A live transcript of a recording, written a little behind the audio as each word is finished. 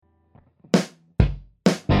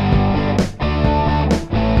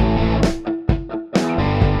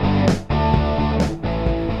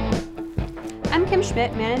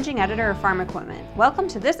Schmidt, Managing Editor of Farm Equipment. Welcome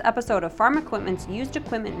to this episode of Farm Equipment's Used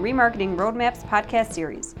Equipment Remarketing Roadmaps podcast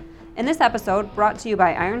series. In this episode, brought to you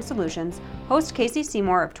by Iron Solutions, host Casey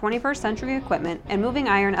Seymour of 21st Century Equipment and Moving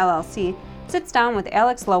Iron LLC sits down with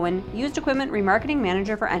Alex Lowen, Used Equipment Remarketing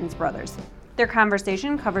Manager for Enns Brothers. Their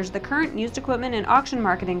conversation covers the current used equipment and auction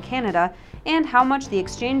market in Canada and how much the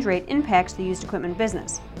exchange rate impacts the used equipment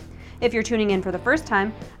business. If you're tuning in for the first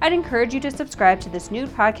time, I'd encourage you to subscribe to this new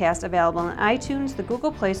podcast available on iTunes, the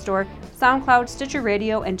Google Play Store, SoundCloud, Stitcher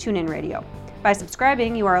Radio, and TuneIn Radio. By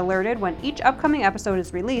subscribing, you are alerted when each upcoming episode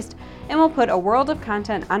is released and will put a world of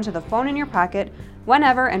content onto the phone in your pocket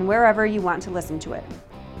whenever and wherever you want to listen to it.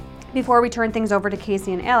 Before we turn things over to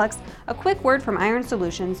Casey and Alex, a quick word from Iron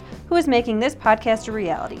Solutions, who is making this podcast a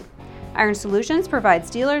reality. Iron Solutions provides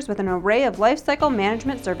dealers with an array of lifecycle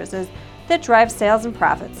management services that drive sales and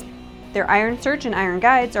profits. Their Iron Search and Iron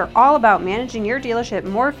Guides are all about managing your dealership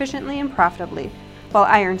more efficiently and profitably, while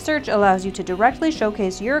Iron Search allows you to directly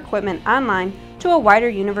showcase your equipment online to a wider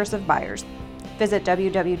universe of buyers. Visit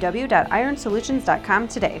www.ironsolutions.com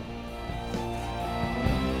today.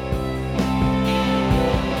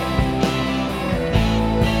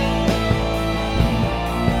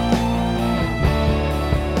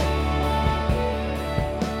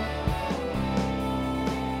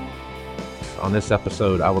 On this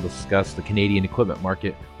episode, I will discuss the Canadian equipment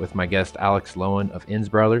market with my guest Alex Lowen of Enns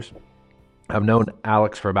Brothers. I've known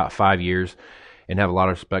Alex for about 5 years and have a lot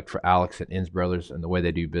of respect for Alex and Enns Brothers and the way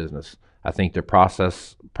they do business. I think their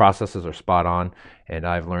processes are spot on, and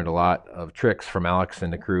I've learned a lot of tricks from Alex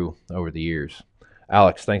and the crew over the years.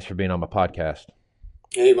 Alex, thanks for being on my podcast.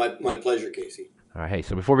 Hey, my pleasure, Casey. All right, hey,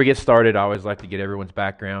 so before we get started, I always like to get everyone's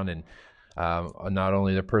background and not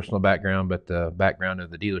only their personal background, but the background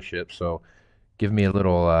of the dealership. So give me a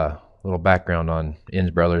little background on Enns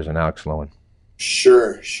Brothers and Alex Lowen.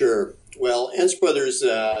 Sure. Well, Enns Brothers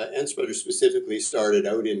specifically started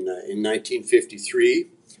out in 1953,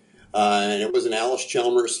 and it was an Alice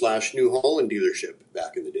Chalmers / New Holland dealership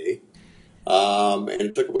back in the day. And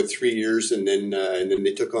it took about 3 years, and then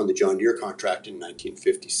they took on the John Deere contract in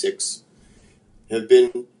 1956. Have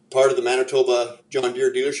been part of the Manitoba John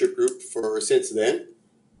Deere dealership group since then.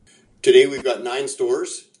 Today we've got 9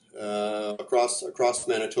 stores across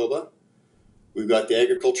Manitoba. We've got the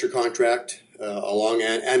agriculture contract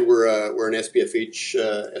and we're an SPFH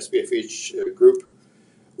group.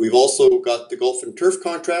 We've also got the golf and turf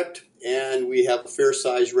contract, and we have a fair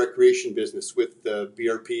size recreation business with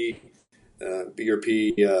BRP,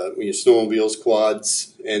 snowmobiles,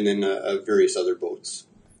 quads, and then various other boats.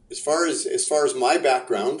 As far as my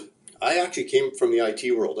background, I actually came from the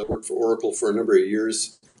IT world. I worked for Oracle for a number of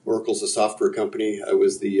years. Oracle's a software company. I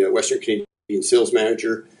was the Western Canadian sales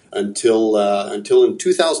manager until in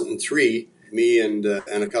 2003, me and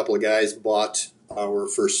a couple of guys bought our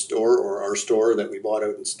first store, or our store that we bought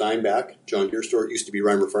out in Steinbach, John Deere store. It used to be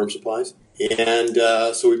Reimer Farm Supplies. And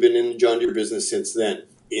so we've been in the John Deere business since then.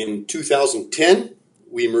 In 2010,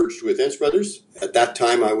 we merged with Enns Brothers. At that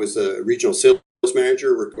time, I was a regional sales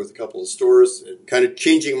manager, working with a couple of stores, and kind of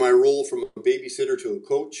changing my role from a babysitter to a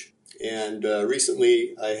coach. And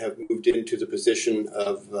recently, I have moved into the position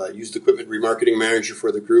of used equipment remarketing manager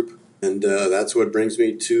for the group, and that's what brings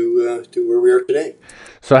me to where we are today.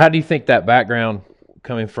 So, how do you think that background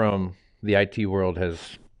coming from the IT world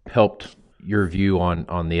has helped your view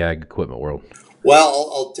on the ag equipment world? Well,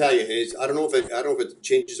 I'll tell you, I don't know if it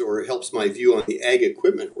changes or helps my view on the ag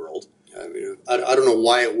equipment world. I mean, I don't know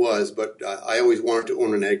why it was, but I always wanted to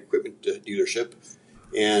own an ag equipment dealership.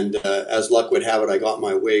 And as luck would have it, I got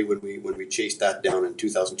my way when we chased that down in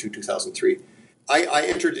 2002, 2003. I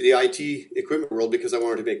entered the IT equipment world because I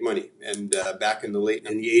wanted to make money. And back in the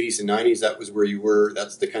 80s and 90s, that was where you were.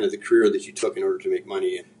 That's the kind of the career that you took in order to make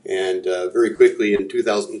money. And very quickly in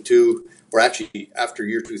 2002, or actually after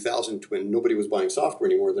year 2000, when nobody was buying software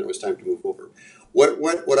anymore, then it was time to move over.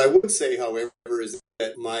 What I would say, however, is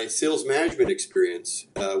that my sales management experience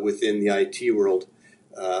within the IT world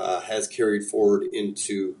has carried forward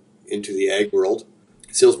into the ag world.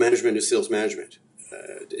 Sales management is sales management.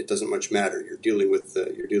 It doesn't much matter. You're dealing with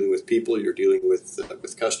people. You're dealing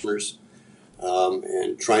with customers,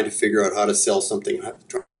 and trying to figure out how to sell something,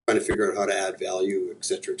 trying to figure out how to add value, et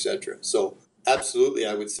cetera, et cetera. So, absolutely,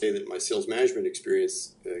 I would say that my sales management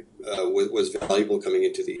experience was valuable coming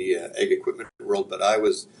into the ag equipment world. But I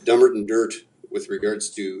was dumber than dirt with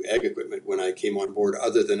regards to ag equipment when I came on board,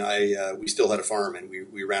 other than we still had a farm and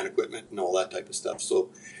we ran equipment and all that type of stuff. So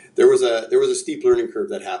there was a steep learning curve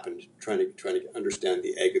that happened trying to understand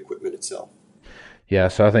the ag equipment itself. Yeah,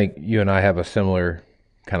 so I think you and I have a similar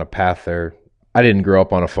kind of path there. I didn't grow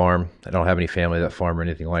up on a farm. I don't have any family that farm or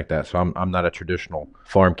anything like that. So I'm not a traditional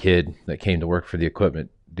farm kid that came to work for the equipment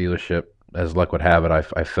dealership. As luck would have it,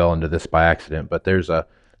 I fell into this by accident. But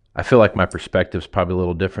I feel like my perspective is probably a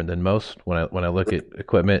little different than most when I look at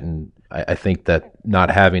equipment, and I think that not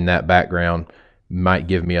having that background might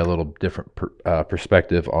give me a little different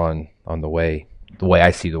perspective on the way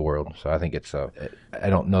I see the world. So I think I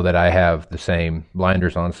don't know that I have the same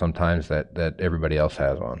blinders on sometimes that everybody else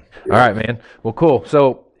has on. All right, man. Well, cool.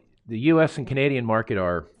 So the U.S. and Canadian market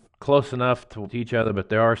are close enough to each other, but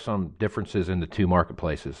there are some differences in the two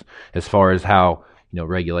marketplaces as far as how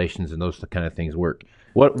regulations and those kind of things work.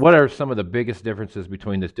 What are some of the biggest differences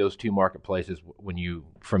between those two marketplaces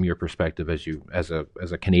from your perspective as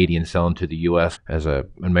a Canadian selling to the U.S., as an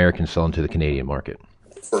American selling to the Canadian market?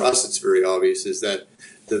 For us, it's very obvious is that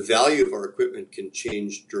the value of our equipment can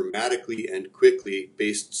change dramatically and quickly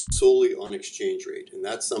based solely on exchange rate. And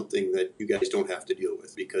that's something that you guys don't have to deal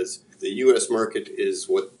with, because the U.S. market is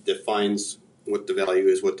what defines what the value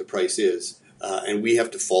is, what the price is, and we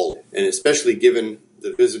have to follow. And especially given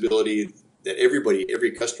the visibility that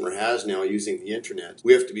every customer has now using the internet,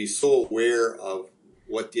 we have to be so aware of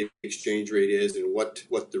what the exchange rate is and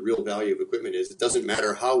what the real value of equipment is. It doesn't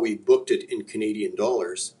matter how we booked it in Canadian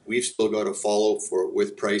dollars. We've still got to follow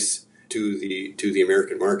with price to the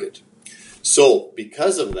American market. So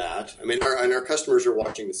because of that, our customers are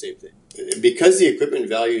watching the same thing. Because the equipment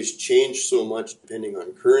values change so much depending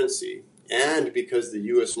on currency, and because the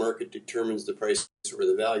U.S. market determines the price or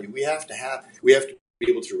the value, we have to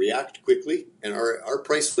be able to react quickly, and our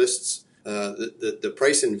price lists. The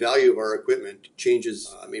price and value of our equipment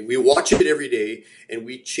changes. We watch it every day, and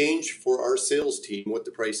we change for our sales team what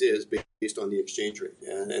the price is based on the exchange rate.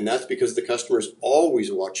 And that's because the customer is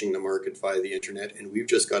always watching the market via the internet, and we've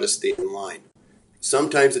just got to stay in line.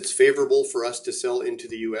 Sometimes it's favorable for us to sell into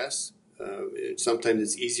the U.S. Sometimes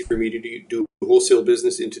it's easy for me to do wholesale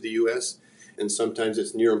business into the U.S., and sometimes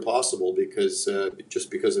it's near impossible because of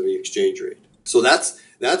the exchange rate. So that's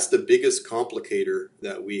the biggest complicator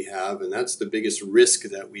that we have, and that's the biggest risk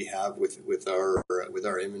that we have with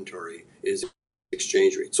our inventory is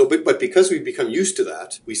exchange rate. So, but because we've become used to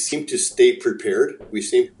that, we seem to stay prepared. We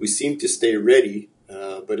seem to stay ready,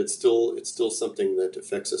 but it's still something that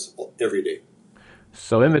affects us every day.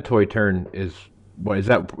 So inventory turn is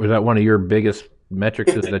that one of your biggest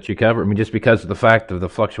metrics that you cover? Just because of the fact of the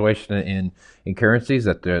fluctuation in currencies,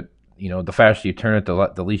 that the faster you turn it,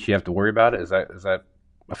 the least you have to worry about it. Is that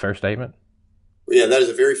a fair statement? Yeah, that is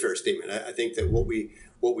a very fair statement. I think that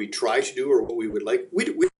what we try to do, or what we would like,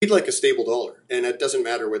 we'd like a stable dollar, and it doesn't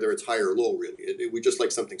matter whether it's high or low. Really, we just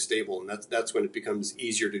like something stable, and that's when it becomes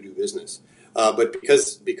easier to do business. But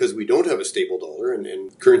because we don't have a stable dollar,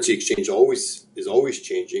 and currency exchange is always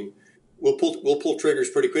changing, we'll pull triggers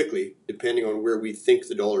pretty quickly, depending on where we think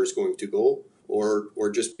the dollar is going to go, or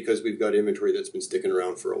just because we've got inventory that's been sticking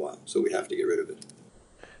around for a while, so we have to get rid of it.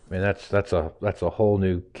 That's a whole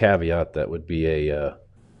new caveat. That would be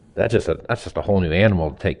that's just a whole new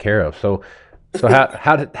animal to take care of. So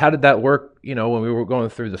how did that work? When we were going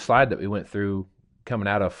through the slide that we went through, coming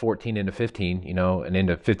out of 14 into 15, and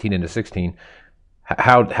into 15 into 16,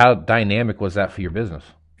 how dynamic was that for your business?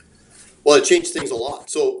 Well, it changed things a lot.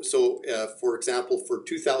 So for example, for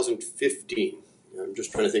 2015, I'm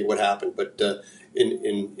just trying to think what happened, but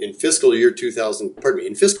in fiscal year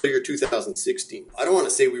 2016, I don't want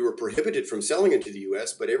to say we were prohibited from selling into the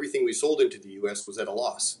U.S., but everything we sold into the U.S. was at a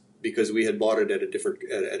loss because we had bought it at a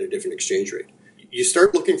different exchange rate. You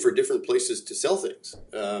start looking for different places to sell things,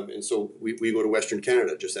 and so we go to Western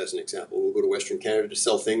Canada, just as an example. We'll go to Western Canada to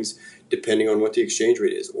sell things depending on what the exchange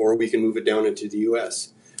rate is, or we can move it down into the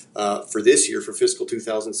U.S. For this year, for fiscal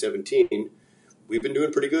 2017, we've been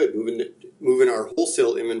doing pretty good, moving our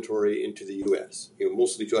wholesale inventory into the U.S.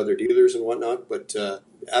 Mostly to other dealers and whatnot. But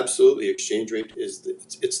absolutely, exchange rate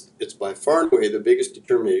it's by far and away the biggest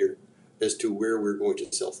determinator as to where we're going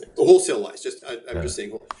to sell things. Wholesale wise, I'm just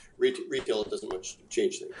saying, retail doesn't much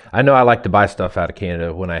change things. I know I like to buy stuff out of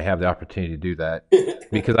Canada when I have the opportunity to do that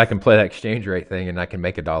because I can play that exchange rate thing and I can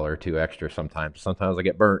make $1 or $2 extra sometimes. Sometimes I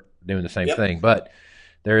get burnt doing the same thing, but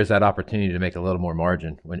there is that opportunity to make a little more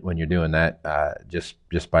margin when you're doing that, just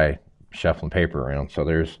by shuffling paper around. So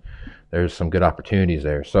there's some good opportunities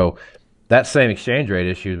there. So that same exchange rate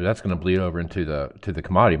issue, that's going to bleed over into the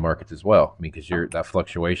commodity markets as well, because that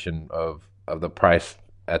fluctuation of the price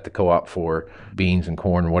at the co-op for beans and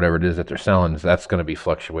corn or whatever it is that they're selling, that's going to be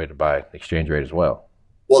fluctuated by exchange rate as well.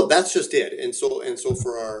 Well, that's just it. And so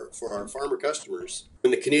for our farmer customers,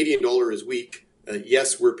 when the Canadian dollar is weak,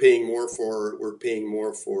 yes, we're paying more for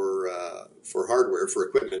hardware, for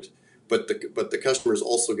equipment, but the customer is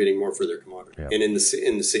also getting more for their commodity. Yeah. And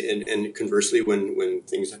and conversely, when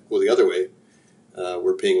things go the other way,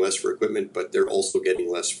 we're paying less for equipment, but they're also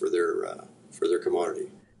getting less for their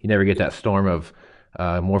commodity. You never get that storm of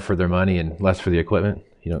more for their money and less for the equipment.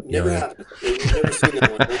 Never happened. You've never seen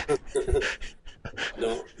that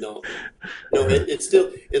one. No.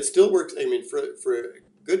 It still works. I mean, for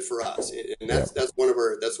good for us, and that's one of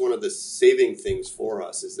the saving things for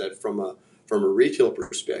us is that from a retail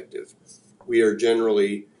perspective, we are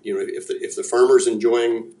generally, if the farmer's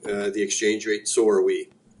enjoying the exchange rate, so are we.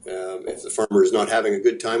 If the farmer is not having a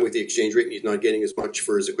good time with the exchange rate and he's not getting as much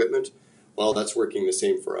for his equipment, well, that's working the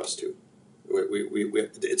same for us too.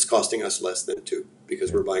 It's costing us less than too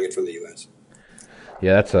because we're buying it from the U.S.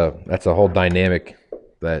 Yeah, that's a whole dynamic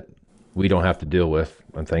that we don't have to deal with.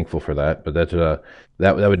 I'm thankful for that, but that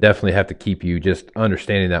would definitely have to keep you just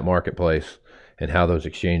understanding that marketplace and how those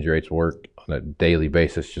exchange rates work on a daily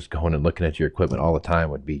basis. Just going and looking at your equipment all the time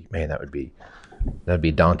would be that'd be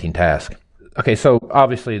a daunting task. Okay, so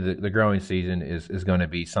obviously the growing season is going to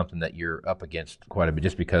be something that you're up against quite a bit,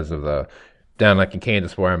 just because of down like in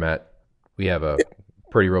Kansas where I'm at, we have a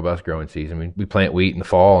pretty robust growing season. We plant wheat in the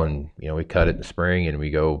fall, and we cut it in the spring, and we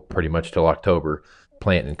go pretty much till October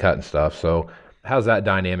planting and cutting stuff. So how's that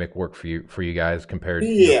dynamic work for you guys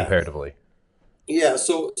comparatively? Yeah,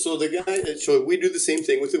 so we do the same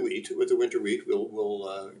thing with the wheat, with the winter wheat.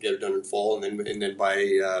 We'll get it done in fall, and then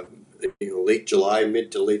by late July,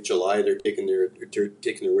 mid to late July, they're taking their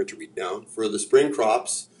winter wheat down. For the spring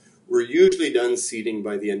crops, we're usually done seeding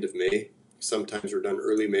by the end of May. Sometimes we're done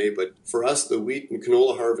early May, but for us, the wheat and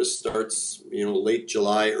canola harvest starts late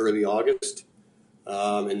July, early August,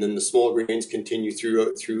 and then the small grains continue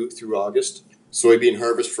through August. Soybean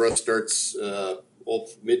harvest for us starts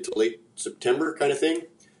mid to late September kind of thing.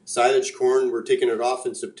 Silage corn, we're taking it off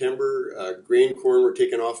in September. Grain corn, we're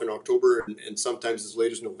taking off in October, and sometimes as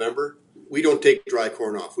late as November. We don't take dry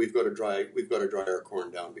corn off. We've got to dry our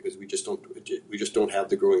corn down because we just don't have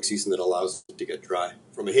the growing season that allows it to get dry.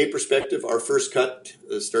 From a hay perspective, our first cut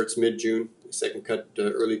starts mid-June, the second cut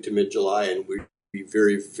early to mid-July, and we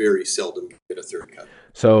very, very seldom get a third cut.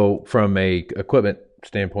 So from a equipment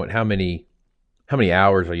standpoint, how many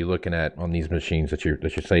hours are you looking at on these machines that you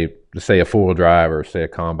say a four-wheel drive or say a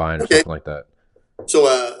combine or something like that? So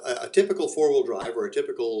a typical four-wheel drive or a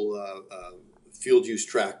typical field use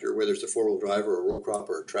tractor, whether it's a four-wheel drive or a row crop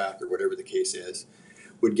or a track or whatever the case is,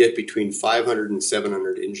 would get between 500 and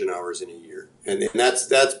 700 engine hours in a year, and that's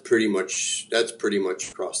pretty much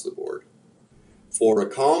across the board. For a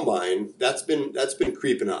combine, that's been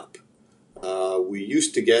creeping up. We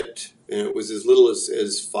used to get, and it was as little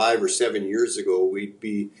as 5 or 7 years ago, it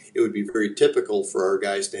would be very typical for our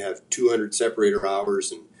guys to have 200 separator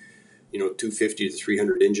hours and 250 to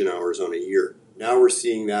 300 engine hours on a year. Now we're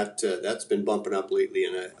seeing that's been bumping up lately,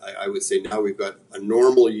 and I would say now we've got a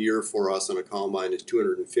normal year for us on a combine is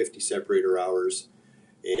 250 separator hours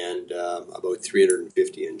and about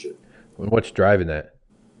 350 engine. And what's driving that?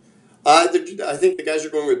 I think the guys are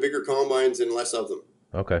going with bigger combines and less of them.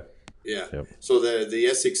 Okay. Yeah. Yep. So the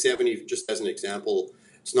S670, just as an example,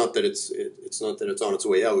 it's not that it's on its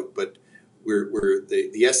way out, but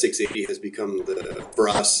the S680 has become for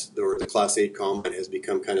us, the Class 8 combine has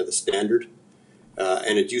become kind of the standard.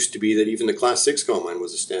 And it used to be that even the Class 6 combine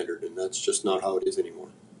was a standard, and that's just not how it is anymore.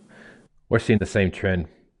 We're seeing the same trend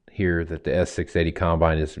here that the S680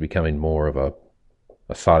 combine is becoming more of a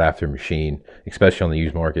sought-after machine, especially on the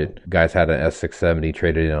used market. Guys had an S670,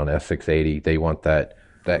 traded in on S680. They want that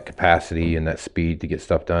capacity and that speed to get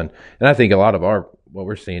stuff done. And I think a lot of what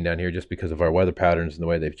we're seeing down here, just because of our weather patterns and the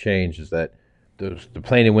way they've changed, is that the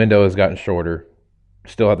planting window has gotten shorter.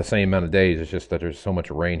 Still have the same amount of days. It's just that there's so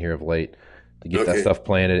much rain here of late to get that stuff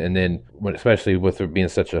planted. And then, especially with it being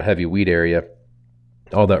such a heavy wheat area,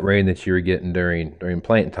 all that rain that you were getting during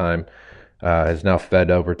planting time has now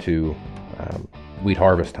fed over to wheat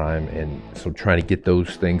harvest time. And so trying to get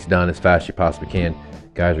those things done as fast as you possibly can,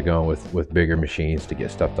 guys are going with bigger machines to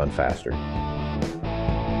get stuff done faster.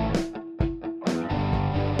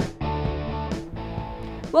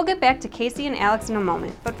 We'll get back to Casey and Alex in a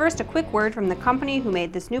moment, but first a quick word from the company who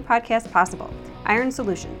made this new podcast possible, Iron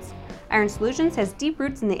Solutions. Iron Solutions has deep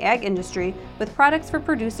roots in the ag industry with products for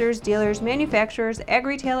producers, dealers, manufacturers, ag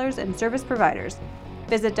retailers, and service providers.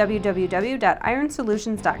 Visit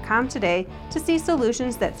www.ironsolutions.com today to see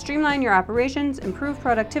solutions that streamline your operations, improve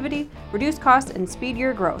productivity, reduce costs, and speed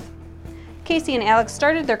your growth. Casey and Alex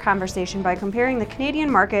started their conversation by comparing the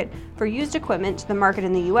Canadian market for used equipment to the market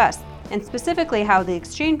in the U.S., and specifically how the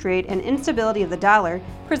exchange rate and instability of the dollar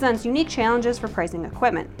presents unique challenges for pricing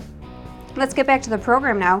equipment. Let's get back to the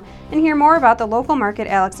program now and hear more about the local market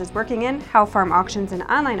Alex is working in, how farm auctions and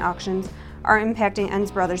online auctions are impacting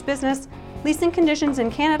Enns Brothers' business, leasing conditions in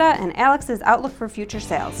Canada, and Alex's outlook for future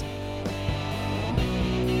sales.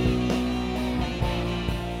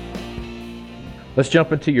 Let's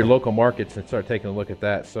jump into your local markets and start taking a look at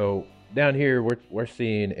that. So down here, we're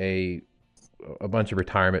seeing a bunch of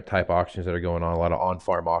retirement type auctions that are going on. A lot of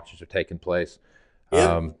on-farm auctions are taking place.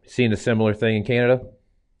 Yeah. Seeing a similar thing in Canada?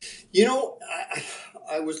 You know,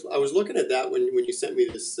 I was looking at that when you sent me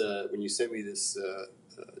this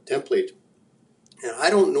template, and I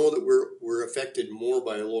don't know that we're affected more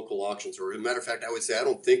by local auctions. Or, as a matter of fact, I would say I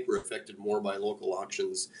don't think we're affected more by local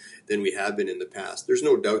auctions than we have been in the past. There's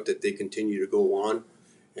no doubt that they continue to go on,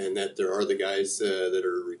 and that there are the guys that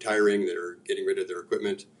are retiring, that are getting rid of their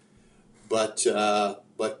equipment. But I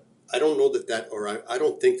don't know I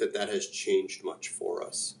don't think that has changed much for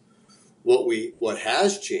us. What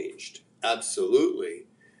has changed absolutely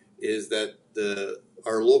is that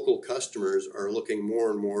our local customers are looking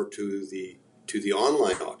more and more to the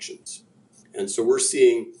online auctions, and so we're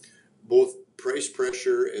seeing both price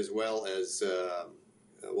pressure as well as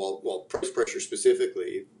price pressure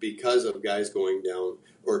specifically because of guys going down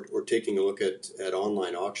or taking a look at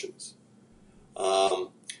online auctions.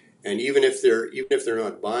 And even if they're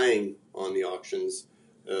not buying on the auctions,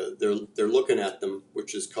 they're looking at them,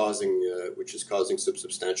 which is causing some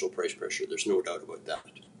substantial price pressure. There's no doubt about that.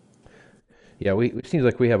 Yeah, it seems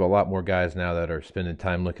like we have a lot more guys now that are spending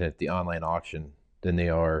time looking at the online auction than they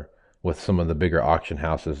are with some of the bigger auction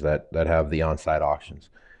houses that have the on-site auctions.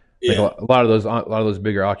 Yeah. Like a lot of those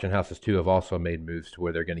bigger auction houses too have also made moves to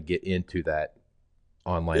where they're going to get into that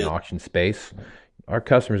online auction space. Our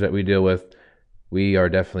customers that we deal with, we are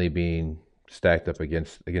definitely being stacked up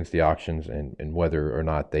against the auctions, and whether or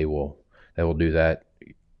not they will do that,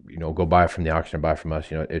 go buy from the auction or buy from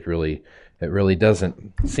us, it really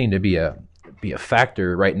doesn't seem to be a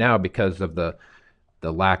factor right now because of the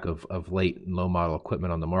lack of late and low model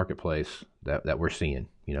equipment on the marketplace that we're seeing.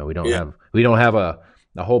 We don't have a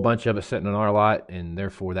whole bunch of it sitting on our lot, and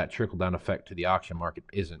therefore that trickle down effect to the auction market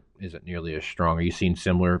isn't nearly as strong. Are you seeing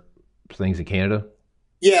similar things in Canada?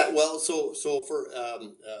 Yeah, well, so for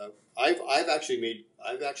I've actually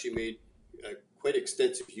made quite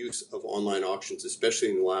extensive use of online auctions, especially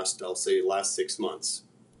in the last 6 months,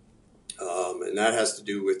 and that has to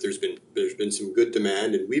do with there's been some good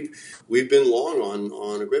demand, and we've been long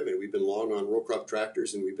on equipment. We've been long on row crop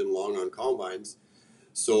tractors, and we've been long on combines.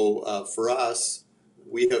 So for us,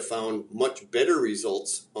 we have found much better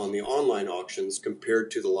results on the online auctions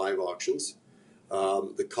compared to the live auctions.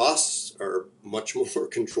 The costs are much more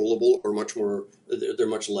controllable, or they're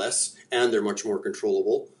much less, and they're much more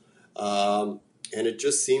controllable. And it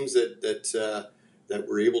just seems that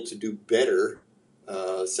we're able to do better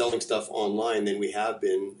selling stuff online than we have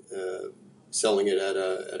been selling it at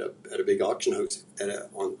a big auction house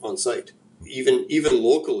on site. Even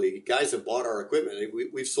locally, guys have bought our equipment.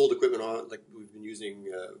 We've sold equipment on, like we've been using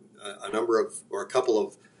a couple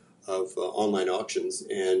of online auctions,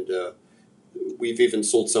 and we've even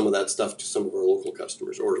sold some of that stuff to some of our local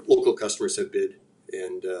customers, or local customers have bid,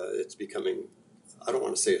 and it's becoming, I don't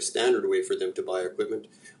want to say a standard way for them to buy equipment,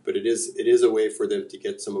 but it is a way for them to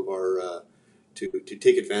get some of our to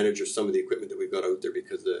take advantage of some of the equipment that we've got out there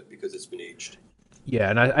because it's been aged. Yeah,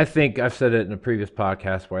 and I think I've said it in a previous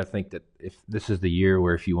podcast where I think that if this is the year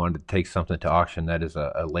where if you wanted to take something to auction that is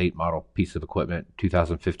a late model piece of equipment,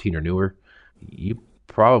 2015 or newer, you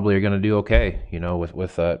probably are going to do okay,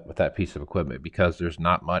 with that piece of equipment because there's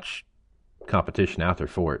not much competition out there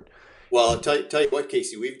for it. Well, I'll tell you what,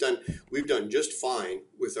 Casey, we've done just fine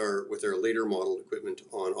with our later model equipment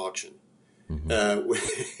on auction.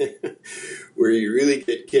 Mm-hmm. Where you really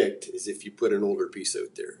get kicked is if you put an older piece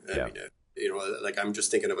out there. I mean, like I'm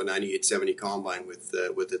just thinking of a 9870 combine with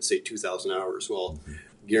let's say 2,000 hours. Well,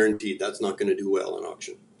 guaranteed that's not going to do well in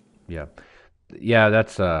auction. Yeah,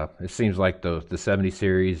 that's it seems like the 70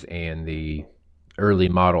 series and the early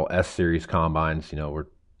model S series combines, were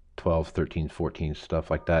 12, 13, 14,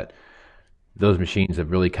 stuff like that. Those machines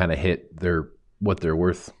have really kind of hit what they're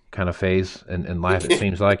worth kind of phase in life, it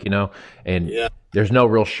seems like, and there's no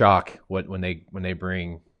real shock when they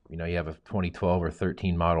bring, you have a 2012 or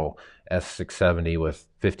 13 model S670 with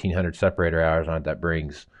 1,500 separator hours on it that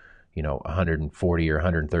brings, 140 or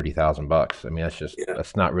 130,000 bucks. I mean,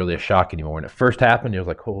 that's not really a shock anymore. When it first happened, it was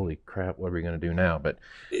like, holy crap, what are we going to do now? But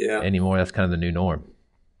anymore, that's kind of the new norm.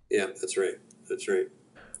 Yeah, that's right.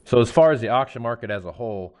 So as far as the auction market as a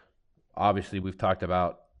whole, obviously we've talked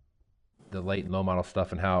about the late and low model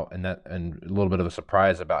stuff and a little bit of a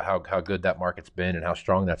surprise about how good that market's been and how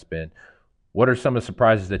strong that's been. What are some of the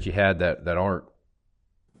surprises that you had that aren't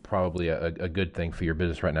probably a good thing for your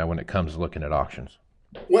business right now when it comes to looking at auctions?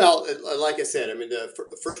 Well, like I said, I mean,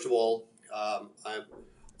 first of all, I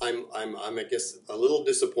guess a little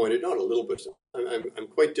disappointed. Not a little bit. I'm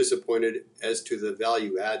quite disappointed as to the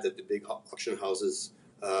value add that the big auction houses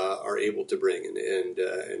are able to bring, and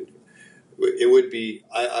it would be.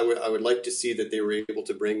 I would like to see that they were able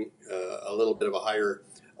to bring a little bit of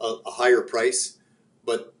a higher price,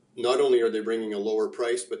 but not only are they bringing a lower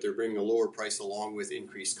price, but they're bringing a lower price along with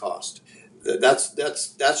increased cost. That's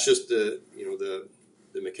just the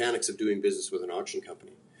mechanics of doing business with an auction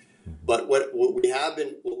company. But what we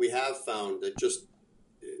have found that just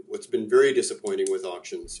what's been very disappointing with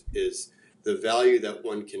auctions is the value that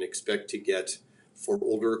one can expect to get for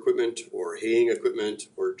older equipment or haying equipment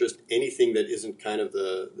or just anything that isn't kind of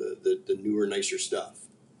the newer, nicer stuff.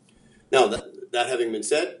 Now that having been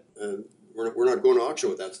said, we're not going to auction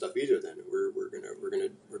with that stuff either. Then we're gonna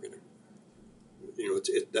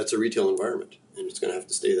that's a retail environment, and it's going to have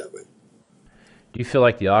to stay that way. Do you feel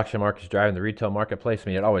like the auction market is driving the retail marketplace? I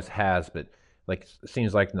mean, it always has, but like it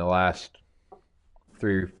seems like in the last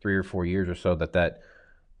three or 4 years or so that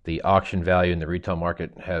the auction value in the retail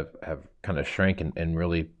market have kind of shrank, and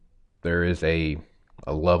really there is a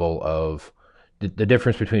level of the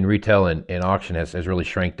difference between retail and auction has really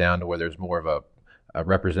shrank down to where there's more of a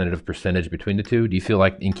representative percentage between the two. Do you feel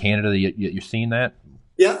like in Canada you're seeing that?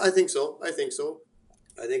 Yeah, I think so. I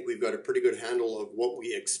think we've got a pretty good handle of what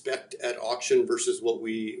we expect at auction versus what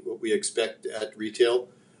we expect at retail,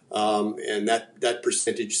 and that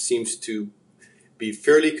percentage seems to be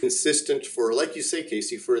fairly consistent for, like you say,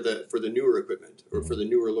 Casey, for the newer equipment or for the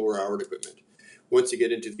newer lower hour equipment. Once you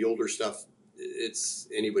get into the older stuff, it's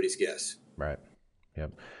anybody's guess. Right.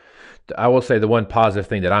 Yep. I will say the one positive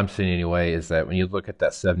thing that I'm seeing anyway is that when you look at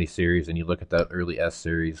that 70 series and you look at that early S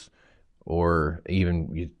series, or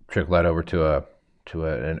even you trickle that over to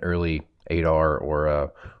an early 8R or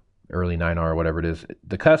a early 9R, whatever it is,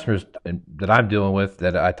 the customers that I'm dealing with,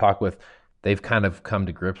 that I talk with, they've kind of come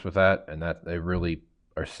to grips with that, and that they really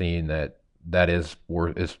are seeing that's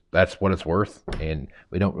what it's worth. And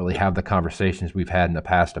we don't really have the conversations we've had in the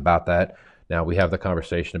past about that. Now we have the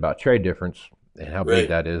conversation about trade difference and how big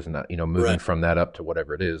that is, and moving from that up to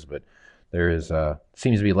whatever it is. But there is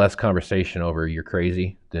seems to be less conversation over you're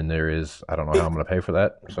crazy than there is I don't know how I'm going to pay for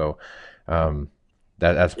that. So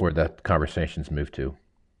that's where the conversations move to.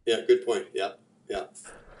 Yeah, good point. Yeah.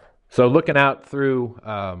 So looking out through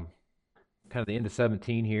kind of the end of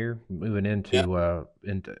 17 here, moving into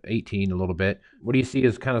 18 a little bit, what do you see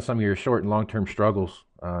as kind of some of your short and long-term struggles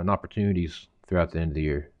and opportunities throughout the end of the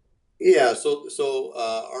year? Yeah, so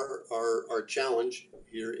our challenge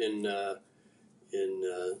here in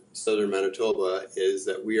southern Manitoba is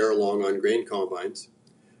that we are long on grain combines,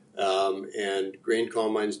 and grain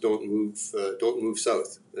combines don't move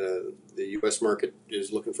south. The U.S. market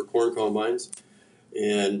is looking for corn combines,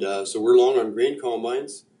 and so we're long on grain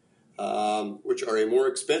combines, which are a more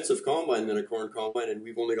expensive combine than a corn combine, and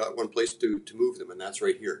we've only got one place to move them, and that's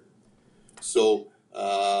right here. So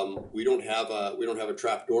we don't have a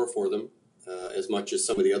trap door for them as much as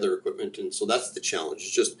some of the other equipment, and so that's the challenge.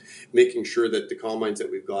 It's just making sure that the combines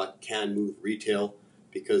that we've got can move retail,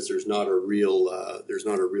 because there's not a real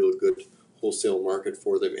good wholesale market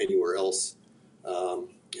for them anywhere else,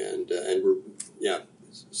 and we're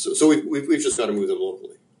so we've just got to move them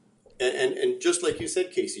locally, and just like you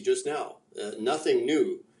said, Casey, just now, nothing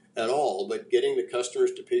new at all, but getting the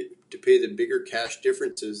customers to pay the bigger cash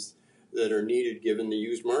differences that are needed given the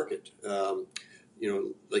used market.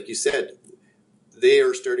 Like you said, they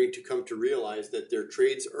are starting to come to realize that their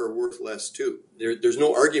trades are worth less too. There's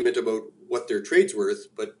no argument about what their trade's worth,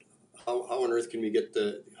 but how on earth can we get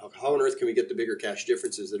the bigger cash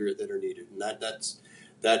differences that are needed? And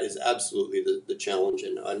that is absolutely the challenge.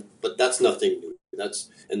 But that's nothing new.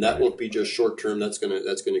 That won't be just short term. That's gonna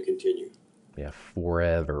continue. Yeah,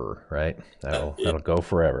 forever, right? That'll go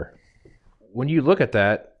forever. When you look at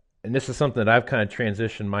that, and this is something that I've kind of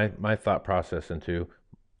transitioned my thought process into,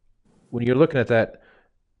 when you're looking at that,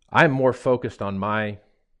 I'm more focused on my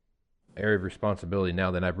area of responsibility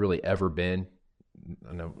now than I've really ever been.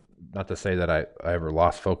 I know, not to say that I ever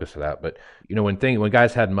lost focus of that, but when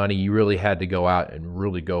guys had money, you really had to go out and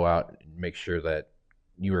make sure that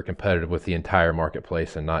you were competitive with the entire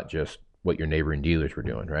marketplace and not just what your neighboring dealers were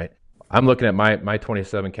doing, right? I'm looking at my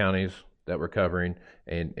 27 counties that we're covering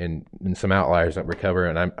and some outliers that we're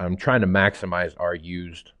covering, and I'm trying to maximize our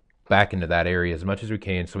used back into that area as much as we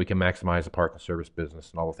can, so we can maximize the park and service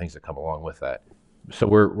business and all the things that come along with that. So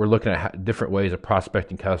we're looking at different ways of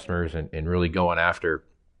prospecting customers and really going after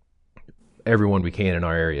everyone we can in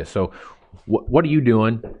our area. So What are you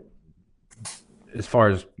doing as far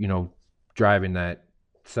as, driving that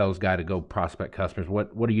sales guy to go prospect customers?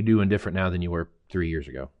 What are you doing different now than you were 3 years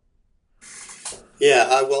ago?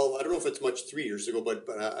 Yeah, well, I don't know if it's much 3 years ago, but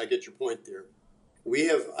I get your point there.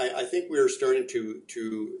 I think we are starting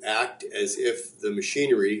to act as if the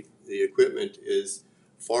machinery, the equipment, is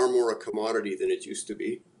far more a commodity than it used to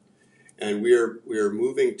be, and we are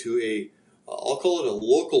moving to I'll call it a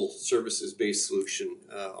local services based solution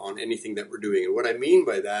on anything that we're doing. And what I mean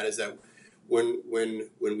by that is that when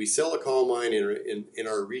we sell a combine in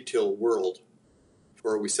our retail world,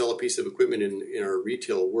 or we sell a piece of equipment in our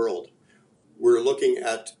retail world, we're looking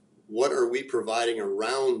at what are we providing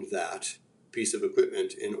around that piece of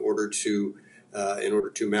equipment in order to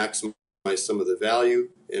maximize some of the value,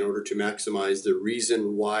 in order to maximize the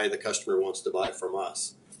reason why the customer wants to buy from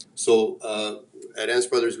us. So at Enns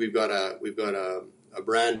Brothers, we've got a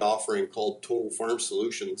brand offering called Total Farm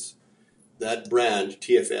Solutions. That brand,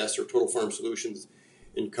 TFS or Total Farm Solutions,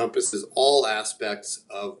 encompasses all aspects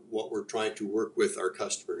of what we're trying to work with our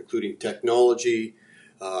customer, including technology,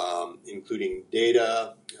 including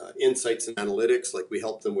data, insights and analytics, like we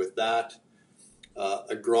help them with that,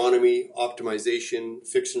 agronomy, optimization,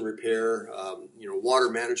 fix and repair, water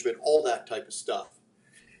management, all that type of stuff.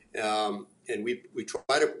 And we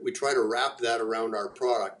try to wrap that around our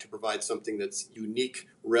product to provide something that's unique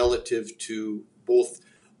relative to both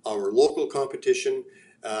our local competition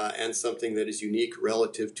and something that is unique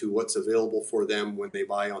relative to what's available for them when they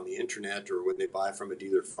buy on the internet or when they buy from a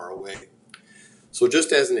dealer far away. So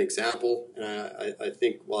just as an example, I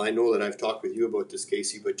think, well, I know that I've talked with you about this,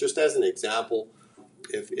 Casey, but just as an example,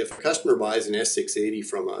 if a customer buys an S680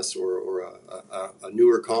 from us or a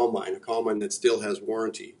newer combine, a combine that still has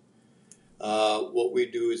warranty, what we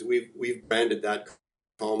do is we've branded that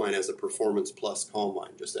combine as a Performance Plus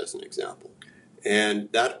combine, just as an example. And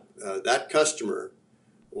that customer,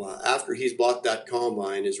 after he's bought that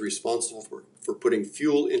combine, is responsible for putting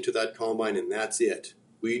fuel into that combine, and that's it.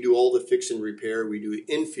 We do all the fix and repair. We do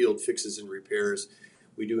in-field fixes and repairs.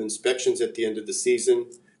 We do inspections at the end of the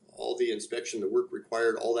season. All the inspection, the work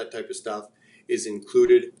required, all that type of stuff is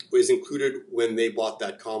included when they bought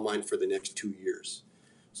that combine for the next 2 years.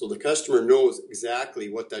 So the customer knows exactly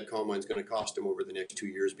what that combine is going to cost them over the next 2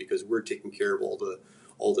 years because we're taking care of all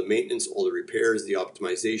the maintenance, all the repairs, the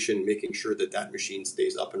optimization, making sure that machine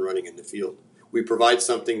stays up and running in the field. We provide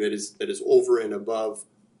something that is over and above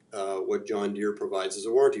what John Deere provides as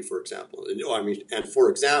a warranty, for example. And for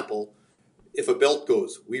example, if a belt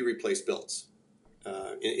goes, we replace belts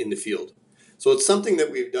in the field. So it's something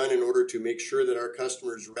that we've done in order to make sure that our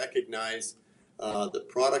customers recognize the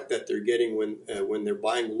product that they're getting when they're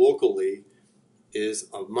buying locally is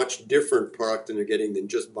a much different product than they're getting than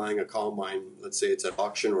just buying a combine. Let's say it's at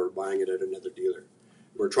auction or buying it at another dealer.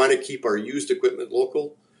 We're trying to keep our used equipment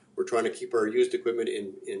local. We're trying to keep our used equipment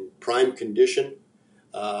in prime condition.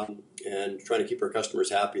 And trying to keep our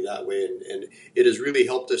customers happy that way. And it has really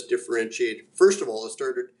helped us differentiate. First of all, it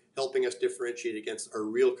started helping us differentiate against our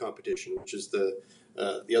real competition, which is the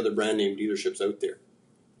other brand name dealerships out there.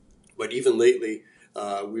 But even lately,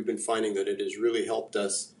 we've been finding that it has really helped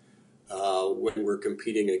us when we're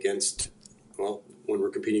competing against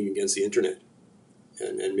the internet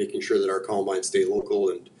and making sure that our combines stay local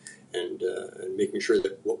and making sure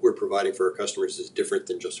that what we're providing for our customers is different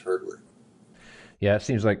than just hardware. Yeah, it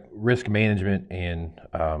seems like risk management and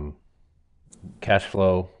cash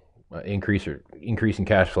flow increasing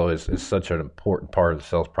cash flow is such an important part of the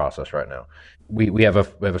sales process right now. We have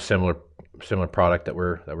a similar product that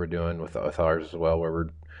we're doing with ours as well, where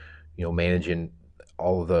we're managing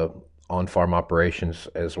all of the on-farm operations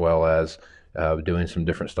as well as doing some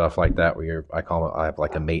different stuff like that. I have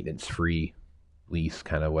like a maintenance-free lease,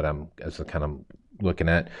 kind of what I'm looking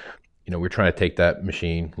at. We're trying to take that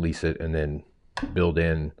machine, lease it, and then build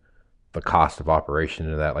in the cost of operation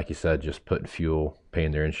into that. Like you said, just putting fuel,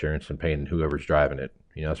 paying their insurance, and paying whoever's driving it.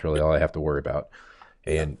 That's really all I have to worry about,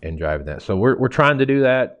 and driving that. So we're trying to do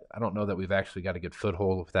that. I don't know that we've actually got a good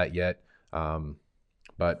foothold with that yet,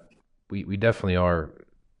 but we definitely are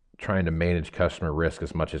trying to manage customer risk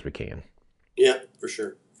as much as we can. Yeah, for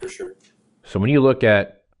sure. So when you look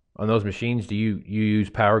at on those machines, do you use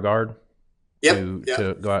PowerGuard? To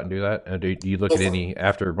go out and do that? And do you look at any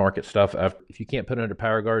aftermarket stuff? If you can't put it under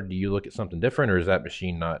PowerGuard, do you look at something different, or is that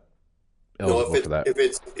machine not eligible for that? If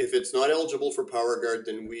it's not eligible for PowerGuard,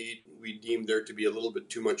 then we deem there to be a little bit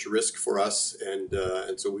too much risk for us,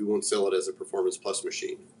 and so we won't sell it as a Performance Plus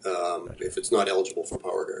machine if it's not eligible for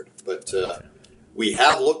PowerGuard. But we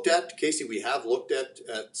have looked at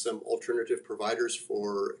some alternative providers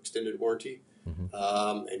for extended warranty.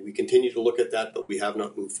 And we continue to look at that, but we have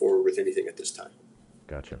not moved forward with anything at this time.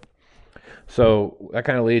 Gotcha. So that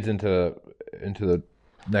kind of leads into the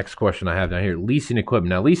next question I have down here: leasing equipment.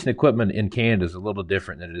 Now, leasing equipment in Canada is a little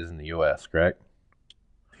different than it is in the U.S., correct?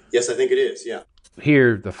 Yes, I think it is. Yeah.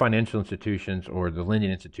 Here, the financial institutions or the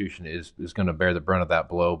lending institution is going to bear the brunt of that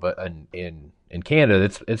blow. But in Canada,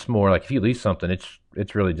 it's more like if you lease something,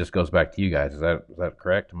 it's really just goes back to you guys. Is that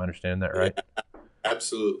correct? Am I understanding that right? Yeah,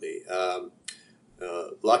 absolutely.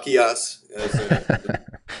 Lucky us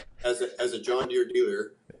as a John Deere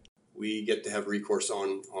dealer, we get to have recourse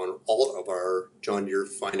on all of our John Deere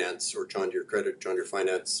Finance or John Deere Credit, John Deere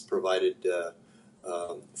Finance provided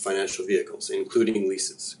financial vehicles, including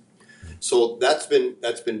leases. So that's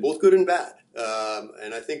been both good and bad,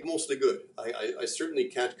 and I think mostly good. I certainly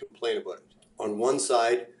can't complain about it. On one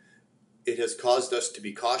side, it has caused us to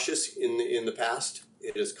be cautious in the past.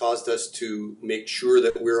 It has caused us to make sure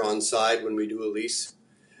that we're on side when we do a lease,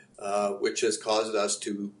 which has caused us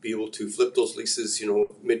to be able to flip those leases,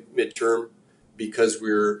 midterm, because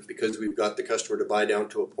we've got the customer to buy down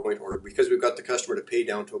to a point, or because we've got the customer to pay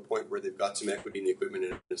down to a point where they've got some equity in the equipment,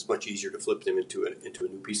 and it's much easier to flip them into a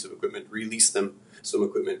new piece of equipment, release them some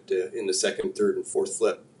equipment in the second, third, and fourth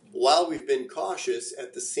flip. While we've been cautious,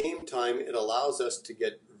 at the same time, it allows us to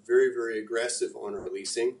get very, very aggressive on our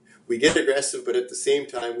leasing. We get aggressive, but at the same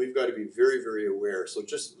time, we've got to be very, very aware. So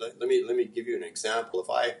just let me give you an example.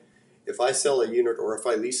 If I sell a unit or if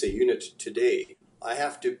I lease a unit today, I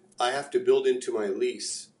have to build into my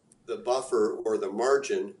lease the buffer or the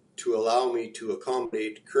margin to allow me to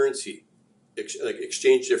accommodate currency, like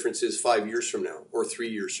exchange differences 5 years from now or 3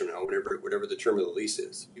 years from now, whatever the term of the lease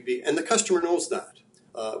is. And the customer knows that.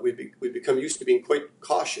 We've become used to being quite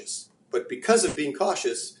cautious. But because of being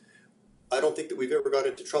cautious, I don't think that we've ever got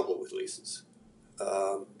into trouble with leases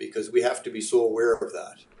because we have to be so aware of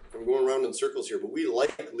that. I'm going around in circles here, but we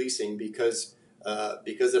like leasing because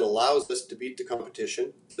it allows us to beat the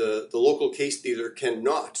competition. The local case dealer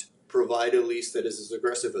cannot provide a lease that is as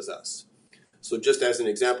aggressive as us. So just as an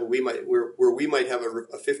example, we might have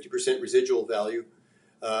a 50% residual value.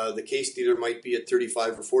 The case dealer might be at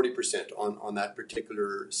 35 or 40% on that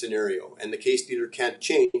particular scenario. And the case dealer can't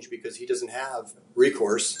change because he doesn't have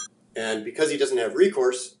recourse. And because he doesn't have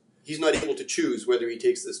recourse, he's not able to choose whether he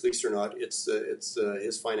takes this lease or not. It's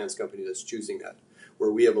his finance company that's choosing that,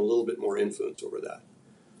 where we have a little bit more influence over that.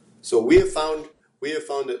 So we have found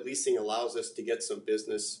that leasing allows us to get some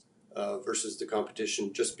business versus the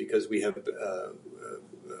competition just because we've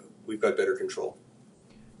got better control.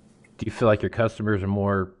 Do you feel like your customers are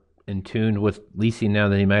more in tune with leasing now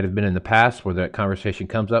than they might have been in the past, where that conversation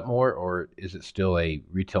comes up more, or is it still a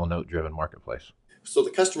retail note-driven marketplace? So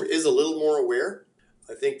the customer is a little more aware.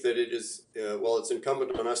 I think that it is, it's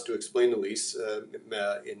incumbent on us to explain the lease.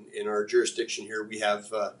 In our jurisdiction here, we have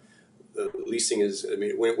the leasing is,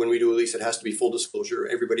 when we do a lease, it has to be full disclosure.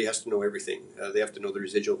 Everybody has to know everything. They have to know the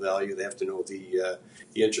residual value. They have to know the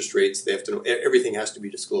interest rates. They have to know, everything has to be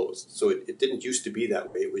disclosed. So it didn't used to be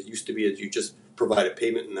that way. It used to be that you just provide a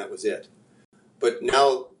payment and that was it. But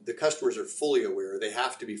now the customers are fully aware. They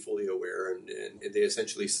have to be fully aware, and they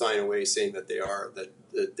essentially sign away saying that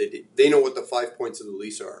they know what the 5 points of the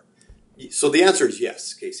lease are. So the answer is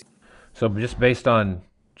yes, Casey. So just based on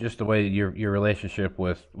just the way your relationship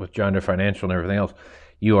with John Deere Financial and everything else,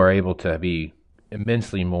 you are able to be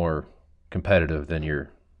immensely more competitive than your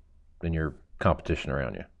competition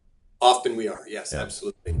around you. Often we are, yes, Yeah.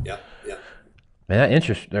 Absolutely, yeah. Man,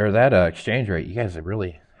 that exchange rate, you guys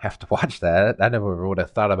really have to watch that. I never would have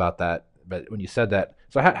thought about that, but when you said that,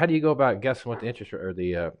 so how do you go about guessing what the interest rate or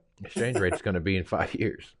the exchange rate is going to be in 5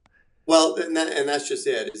 years? Well, and that's just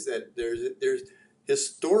it. Is that there's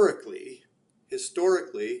historically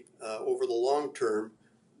over the long term,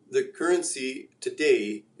 the currency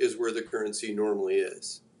today is where the currency normally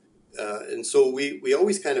is, and so we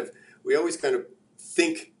always kind of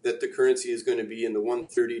think that the currency is going to be in the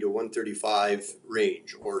 130 to 135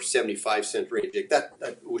 range or 75-cent range, like that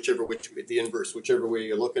the inverse, whichever way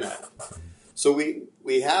you're looking at it. So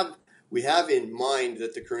we have in mind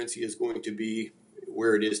that the currency is going to be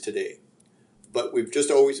where it is today. But we've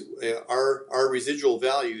just always our residual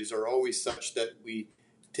values are always such that we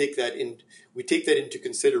take that into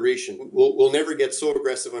consideration. We'll never get so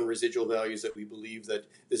aggressive on residual values that we believe that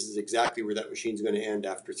this is exactly where that machine's going to end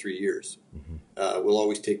after 3 years. Mm-hmm. We'll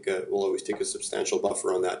always take a substantial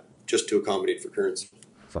buffer on that just to accommodate for currency.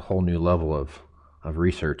 It's a whole new level of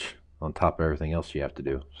research on top of everything else you have to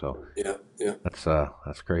do. So yeah,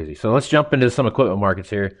 that's crazy. So let's jump into some equipment markets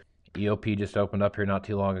here. EOP just opened up here not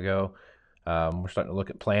too long ago. We're starting to look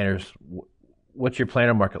at planters. What's your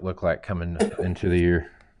planter market look like coming into the year?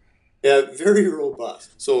 Yeah, very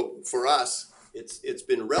robust. So for us, it's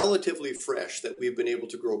been relatively fresh that we've been able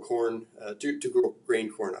to grow corn, to grow grain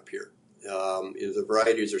corn up here. The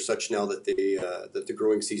varieties are such now that that the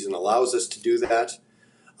growing season allows us to do that,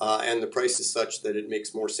 and the price is such that it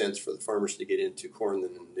makes more sense for the farmers to get into corn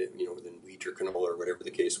than wheat or canola or whatever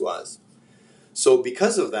the case was. So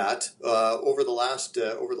because of that, over the last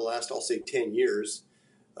I'll say 10 years,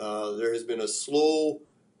 there has been a slow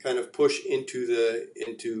kind of push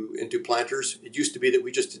into planters. It used to be that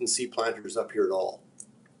we just didn't see planters up here at all,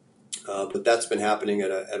 but that's been happening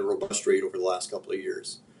at a robust rate over the last couple of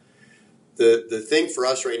years. The thing for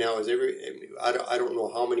us right now is I don't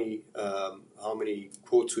know how many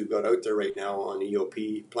quotes we've got out there right now on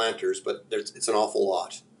EOP planters, but it's an awful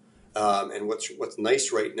lot. And what's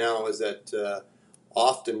nice right now is that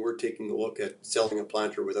often we're taking a look at selling a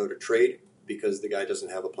planter without a trade, because the guy doesn't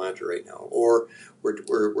have a planter right now, or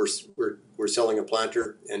we're selling a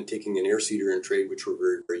planter and taking an air seeder in trade, which we're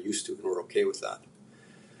very, very used to, and we're okay with that.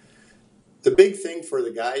 The big thing for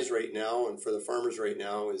the guys right now and for the farmers right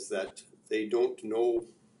now is that they don't know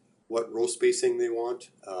what row spacing they want.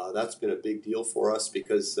 That's been a big deal for us,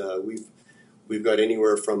 because we've got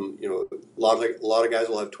anywhere from a lot of guys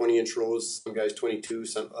will have 20-inch rows, some guys 22,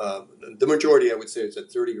 the majority I would say is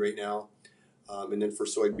at 30 right now. And then for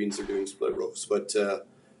soybeans, they're doing split rows. But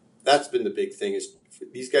that's been the big thing, is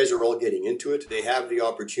these guys are all getting into it. They have the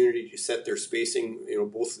opportunity to set their spacing,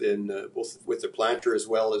 both with their planter as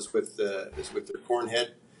well as with their corn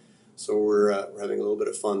head. So we're having a little bit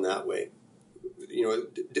of fun that way.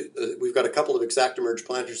 We've got a couple of ExactEmerge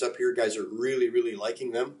planters up here. Guys are really, really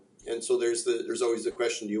liking them. And so there's always the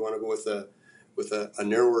question: do you want to go with a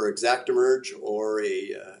narrower ExactEmerge or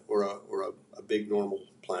a big normal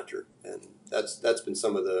planter? And that's been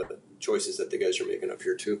some of the choices that the guys are making up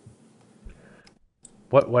here too.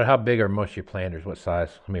 How big are most of your planters? What size?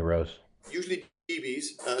 How many rows? Usually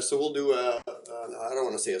DBs. So we'll do I don't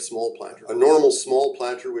want to say a small planter. A normal small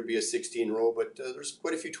planter would be a 16 row, but there's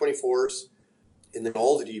quite a few 24s, and then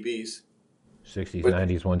all the DBs. 60s,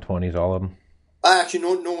 90s, 120s, all of them. Actually,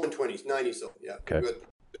 no 120s, 90s though. Yeah, okay. Good.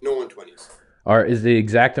 No 120s. Is the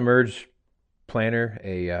ExactEmerge planter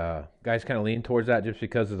a guys kind of lean towards that just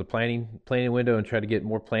because of the planting window and try to get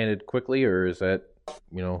more planted quickly, or is that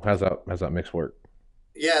how's that mix work?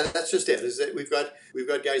 Yeah, that's just it. Is that we've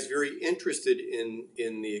got guys very interested in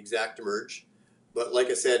the ExactEmerge, but like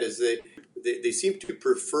I said, is they seem to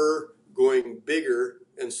prefer going bigger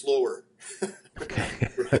and slower.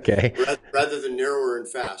 Okay. Rather than narrower and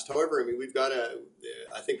fast. However, I mean,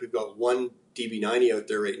 I think we've got one DB90 out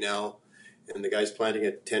there right now, and the guy's planting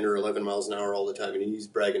at 10 or 11 miles an hour all the time, and he's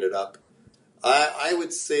bragging it up. I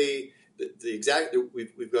would say that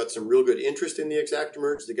we've got some real good interest in the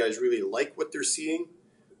ExactEmerge. The guys really like what they're seeing.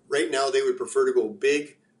 Right now, they would prefer to go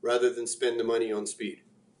big rather than spend the money on speed.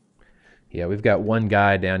 Yeah, we've got one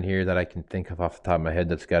guy down here that I can think of off the top of my head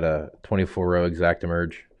that's got a 24-row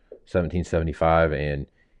ExactEmerge 1775, and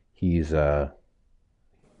he's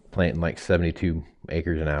planting like 72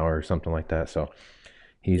 acres an hour or something like that. So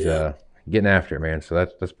he's getting after it, man. So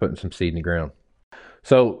that's putting some seed in the ground.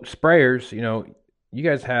 So sprayers, you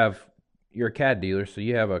guys you're a CAD dealer, so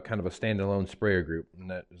you have a kind of a standalone sprayer group.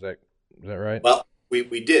 Is that right? Well, we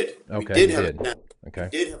did. Okay, we did have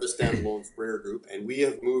a standalone sprayer group, and we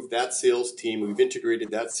have moved that sales team. We've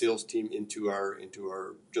integrated that sales team into our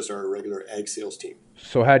regular ag sales team.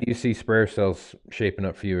 So how do you see sprayer sales shaping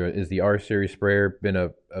up for you? Is the R series sprayer been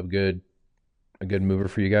a good mover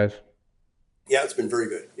for you guys? Yeah, it's been very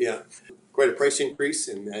good. Yeah, quite a price increase,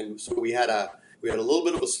 and so we had a little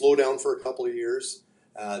bit of a slowdown for a couple of years.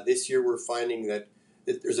 This year, we're finding that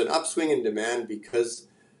there's an upswing in demand because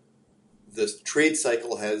the trade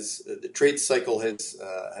cycle has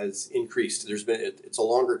increased. It's a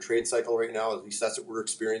longer trade cycle right now. At least that's what we're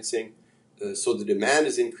experiencing. So the demand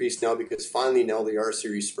has increased now because finally now the R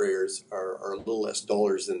series sprayers are a little less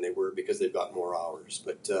dollars than they were because they've got more hours.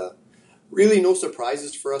 But really no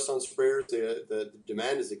surprises for us on sprayers. The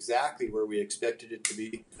demand is exactly where we expected it to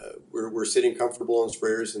be. We're sitting comfortable on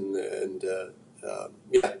sprayers and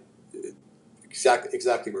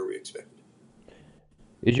exactly where we expected.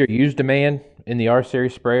 Is your used demand in the R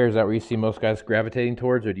series sprayer, is that where you see most guys gravitating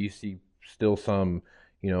towards, or do you see still some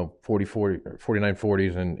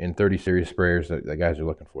 4940s and 30 series sprayers that guys are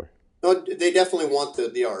looking for? No, they definitely want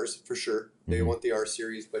the R's for sure. They want the R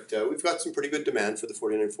series, but we've got some pretty good demand for the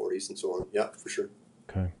 4940s and so on. Yeah, for sure.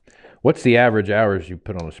 Okay. What's the average hours you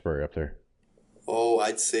put on a sprayer up there? Oh,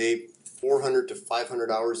 I'd say 400 to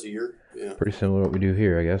 500 hours a year. Yeah. Pretty similar to what we do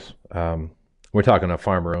here, I guess. We're talking a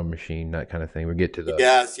farmer-owned machine, that kind of thing. We get to the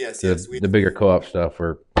yes. the bigger co-op stuff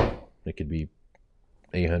where it could be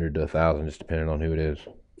 800 to 1,000, just depending on who it is.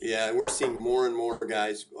 Yeah, and we're seeing more and more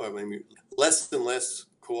guys. I mean, less and less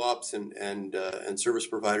co-ops and service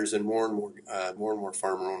providers, and more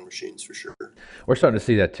farmer-owned machines for sure. We're starting to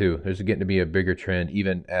see that too. There's getting to be a bigger trend,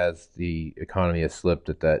 even as the economy has slipped,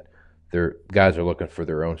 that their guys are looking for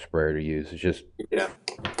their own sprayer to use. It's just Yeah.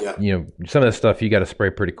 Some of the stuff you got to spray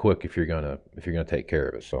pretty quick if you're gonna take care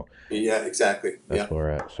of it. So Yeah, exactly. that's where we're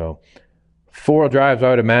at. So 4-wheel drives, I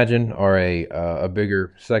would imagine, are a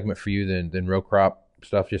bigger segment for you than row crop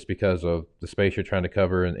stuff, just because of the space you're trying to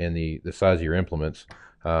cover and the size of your implements.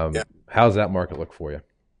 How's that market look for you?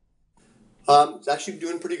 It's actually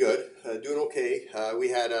doing pretty good, doing okay. We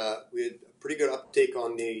had pretty good uptake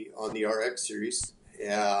on the RX series,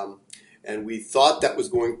 and we thought that was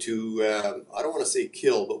going to I don't want to say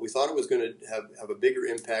kill, but we thought it was going to have a bigger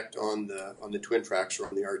impact on the twin tracks or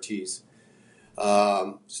on the RTs.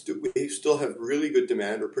 We still have really good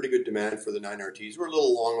demand, or pretty good demand, for the 9RTs. We're a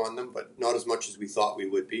little long on them, but not as much as we thought we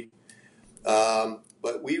would be.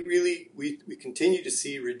 But we continue to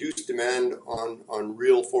see reduced demand on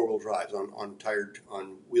real 4-wheel drives,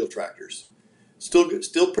 on wheel tractors.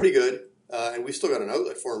 Still pretty good, and we still got an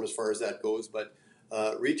outlet for them as far as that goes. But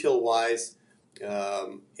retail wise,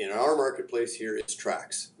 in our marketplace here, it's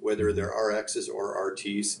tracks, whether they're RXs or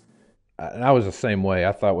RTs. And I was the same way.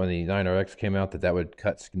 I thought when the 9RX came out that would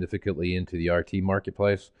cut significantly into the RT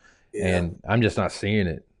marketplace, and I'm just not seeing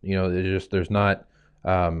it. There's not.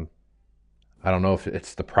 I don't know if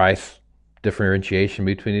it's the price differentiation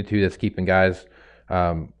between the two that's keeping guys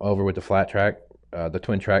over with the flat track, the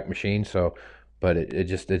twin track machine. So, but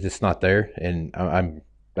it's just not there, and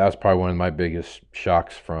that was probably one of my biggest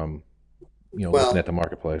shocks from looking at the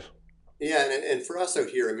marketplace. Yeah, and for us out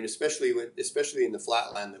here, I mean, especially in the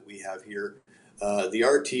flatland that we have here, the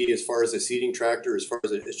RT, as far as a seeding tractor,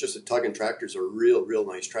 it's just a tug and tractor, is a real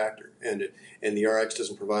nice tractor, and the RX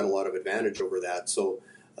doesn't provide a lot of advantage over that. So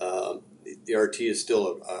the RT is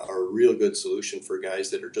still a real good solution for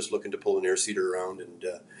guys that are just looking to pull an air seeder around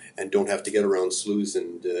and don't have to get around sloughs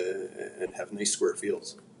and have nice square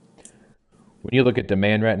fields. When you look at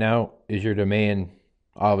demand right now, is your demand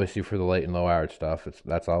obviously for the late and low hour stuff?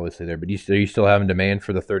 That's obviously there, but are you still having demand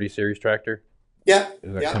for the 30 series tractor? Yeah,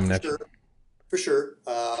 for sure.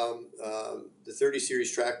 The 30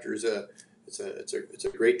 series tractor is it's a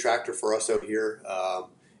great tractor for us out here.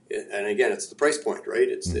 And again, it's the price point, right?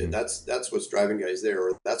 That's what's driving guys there,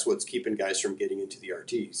 or that's what's keeping guys from getting into the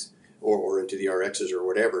RTs or into the RXs or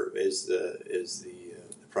whatever is the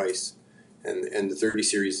price. And the 30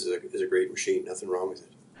 series is a great machine. Nothing wrong with it.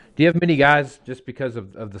 Do you have many guys, just because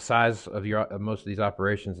of the size of most of these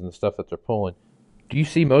operations and the stuff that they're pulling? Do you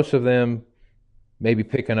see most of them maybe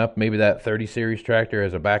picking up that 30 series tractor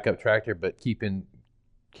as a backup tractor, but keeping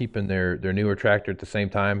their newer tractor at the same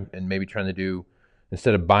time, and maybe trying to do,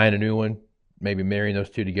 instead of buying a new one, maybe marrying those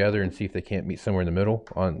two together and see if they can't meet somewhere in the middle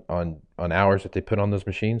on hours that they put on those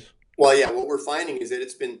machines? Well, yeah, what we're finding is that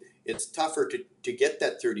it's tougher to get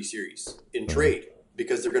that 30 series in trade,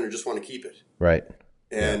 because they're going to just want to keep it. Right.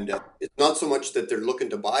 And it's not so much that they're looking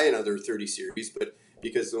to buy another 30 series, but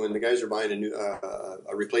because when the guys are buying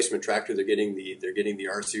a replacement tractor, they're getting the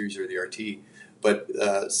R series or the RT. But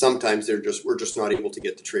sometimes we're just not able to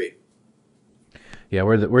get the trade. Yeah,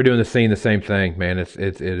 we're doing the same thing, man.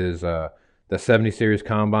 It is the 70 series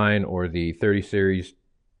combine or the 30 series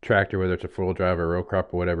tractor, whether it's a full drive or row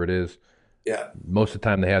crop or whatever it is. Yeah. Most of the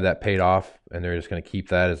time they have that paid off, and they're just going to keep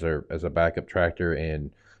that as a backup tractor,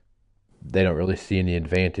 and they don't really see any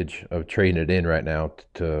advantage of trading it in right now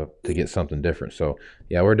to get something different. So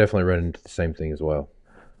yeah, we're definitely running into the same thing as well.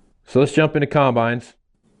 So let's jump into combines.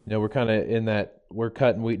 We're kind of in that, we're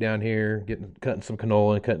cutting wheat down here, cutting some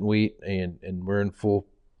canola and cutting wheat, and we're in full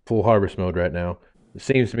harvest mode right now. It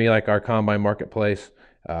seems to me like our combine marketplace,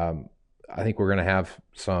 I think we're going to have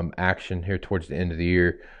some action here towards the end of the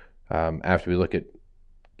year, after we look at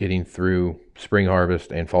getting through spring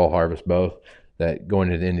harvest and fall harvest both. That going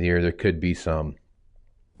to the end of the year, there could be some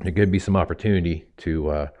opportunity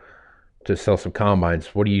to sell some combines.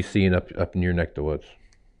 What are you seeing up in your neck of the woods?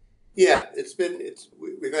 Yeah,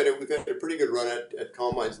 we've had a pretty good run at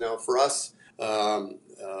combines now. For us, the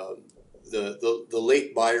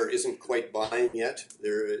late buyer isn't quite buying yet.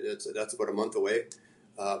 That's about a month away,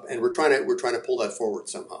 and we're trying to pull that forward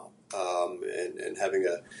somehow, and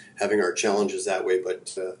having our challenges that way.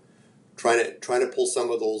 But trying to pull some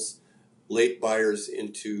of those late buyers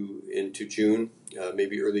into June,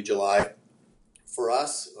 maybe early July. For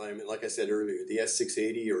us, I mean, like I said earlier, the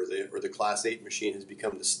S680 or the Class 8 machine has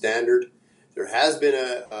become the standard. There has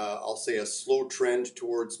been I'll say a slow trend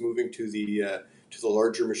towards moving to the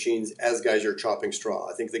larger machines as guys are chopping straw.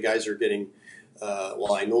 I think the guys are getting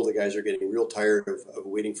Well, I know the guys are getting real tired of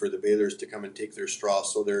waiting for the balers to come and take their straw,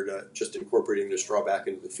 so they're just incorporating their straw back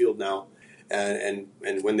into the field now. And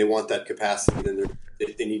when they want that capacity, then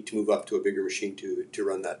they need to move up to a bigger machine to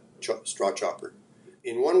run that straw chopper.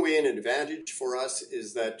 In one way, an advantage for us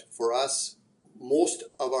is that for us, most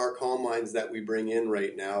of our combines that we bring in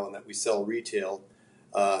right now and that we sell retail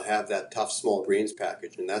have that tough small grains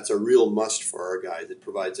package, and that's a real must for our guys. It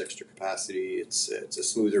provides extra capacity. It's a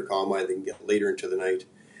smoother combine. They can get later into the night,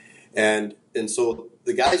 and so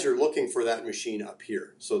the guys are looking for that machine up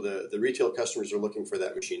here. So the retail customers are looking for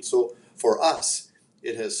that machine. So for us,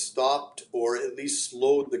 it has stopped or at least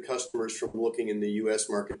slowed the customers from looking in the U.S.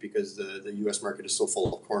 market because the U.S. market is so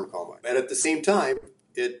full of corn combine. And at the same time,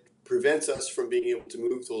 it prevents us from being able to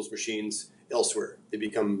move those machines elsewhere. They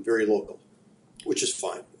become very local, which is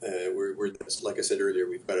fine. We're like I said earlier,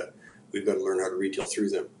 we've got to learn how to retail through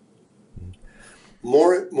them.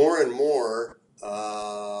 More and more,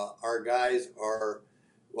 our guys are,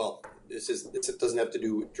 well, it doesn't have to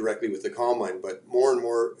do directly with the combine, but more and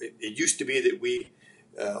more, it used to be that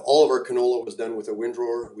all of our canola was done with a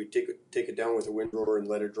windrower. We'd take it down with a windrower and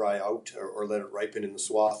let it dry out or let it ripen in the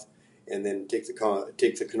swath, and then take the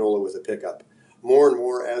canola with a pickup. More and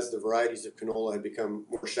more, as the varieties of canola have become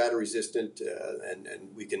more shatter resistant, and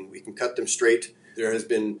we can cut them straight, there has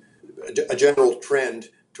been a general trend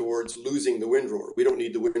towards losing the windrower. We don't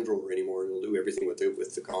need the windrower anymore, and we'll do everything with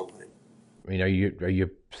the combine. I mean, are you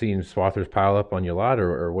seeing swathers pile up on your lot,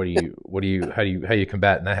 or how do you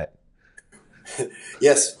combat that?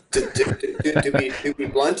 Yes, to be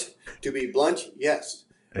blunt, yes.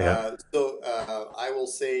 Yeah. So I will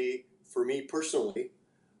say, for me personally,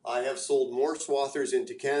 I have sold more swathers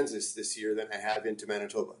into Kansas this year than I have into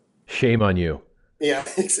Manitoba. Shame on you. Yeah,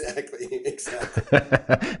 exactly.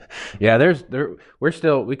 Yeah,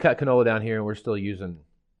 we cut canola down here, and we're still using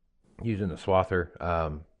the swather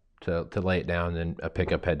to lay it down, and then a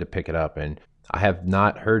pickup head to pick it up. And I have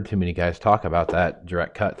not heard too many guys talk about that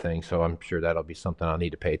direct cut thing, so I'm sure that'll be something I'll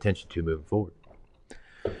need to pay attention to moving forward.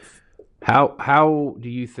 How do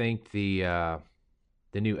you think the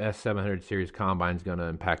new S700 series combine is going to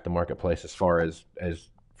impact the marketplace as far as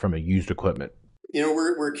from a used equipment? You know,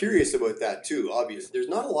 we're curious about that too. Obviously, there's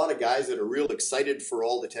not a lot of guys that are real excited for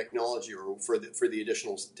all the technology or for the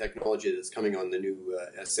additional technology that's coming on the new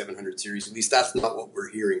S700 series. At least that's not what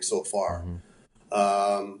we're hearing so far. Mm-hmm.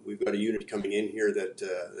 We've got a unit coming in here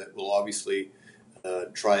that will obviously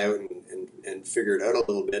try out and figure it out a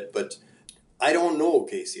little bit. But I don't know,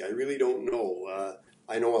 Casey. I really don't know.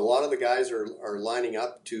 I know a lot of the guys are lining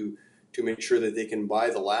up to make sure that they can buy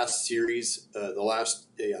the last series, the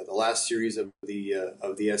last series of the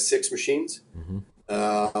S6 machines,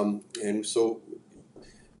 mm-hmm. And so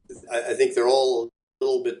I think they're all a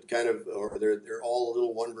little bit they're all a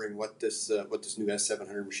little wondering what this new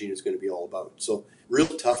S700 machine is going to be all about. So real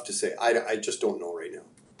tough to say. I just don't know right now.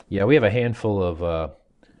 Yeah, we have a handful of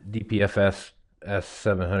DPFS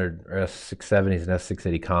S700 or S670s and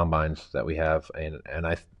S680 combines that we have, and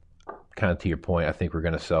I kind of, to your point, I think we're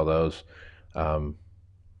going to sell those.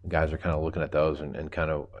 Guys are kind of looking at those and kind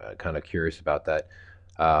of curious about that.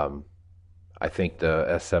 I think the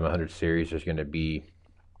S700 series is going to be,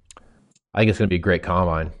 I think it's going to be a great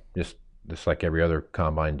combine, just like every other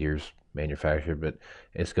combine Deere's manufactured, but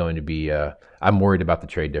it's going to be, I'm worried about the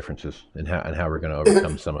trade differences and how we're going to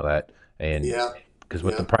overcome some of that. And yeah. Because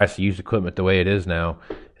with the price of used equipment the way it is now,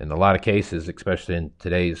 in a lot of cases, especially in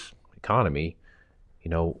today's economy, you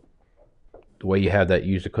know, the way you have that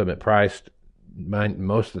used equipment priced,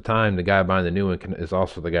 most of the time the guy buying the new one is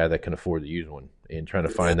also the guy that can afford the used one. And trying to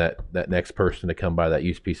find that next person to come buy that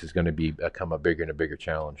used piece is going to become a bigger and a bigger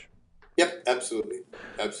challenge. Yep, absolutely.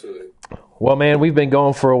 Well, man, we've been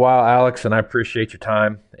going for a while, Alex, and I appreciate your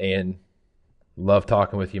time and love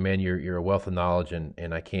talking with you, man. You're a wealth of knowledge,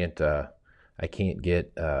 and I can't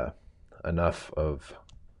get enough of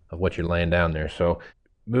what you're laying down there. So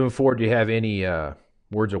moving forward, do you have any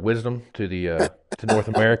words of wisdom to to North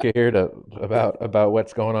America here about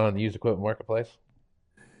what's going on in the used equipment marketplace?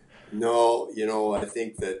 No, I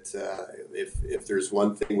think that if there's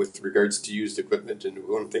one thing with regards to used equipment and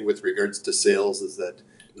one thing with regards to sales is that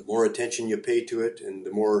the more attention you pay to it and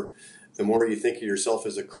the more you think of yourself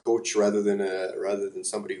as a coach rather than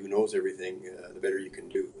somebody who knows everything, the better you can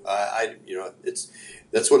do.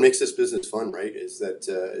 That's what makes this business fun, right? Is that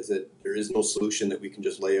there is no solution that we can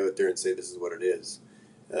just lay out there and say this is what it is.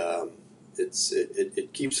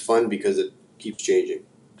 It keeps fun because it keeps changing.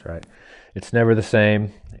 That's right. It's never the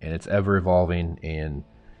same, and it's ever evolving. And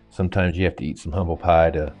sometimes you have to eat some humble pie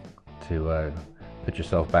to put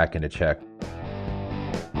yourself back into check.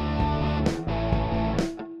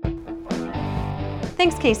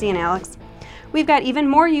 Thanks, Casey and Alex. We've got even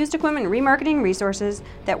more used equipment remarketing resources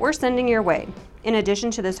that we're sending your way. In addition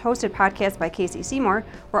to this hosted podcast by Casey Seymour,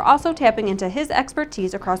 we're also tapping into his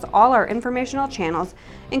expertise across all our informational channels,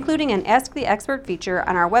 including an Ask the Expert feature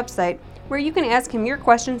on our website where you can ask him your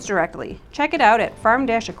questions directly. Check it out at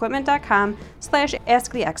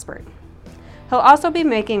farm-equipment.com/asktheexpert. He'll also be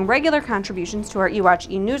making regular contributions to our eWatch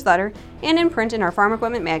e-newsletter and in print in our Farm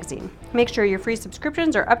Equipment magazine. Make sure your free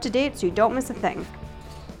subscriptions are up to date so you don't miss a thing.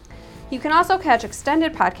 You can also catch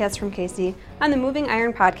extended podcasts from Casey on the Moving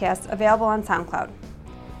Iron podcast available on SoundCloud.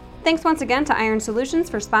 Thanks once again to Iron Solutions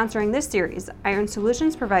for sponsoring this series. Iron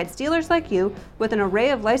Solutions provides dealers like you with an array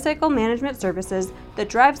of lifecycle management services that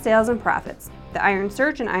drive sales and profits. The Iron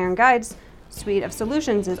Search and Iron Guides suite of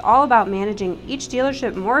solutions is all about managing each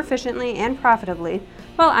dealership more efficiently and profitably,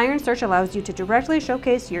 while Iron Search allows you to directly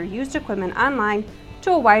showcase your used equipment online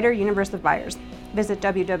to a wider universe of buyers. Visit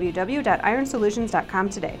www.ironsolutions.com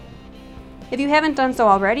today. If you haven't done so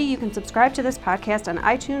already, you can subscribe to this podcast on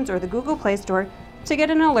iTunes or the Google Play Store to get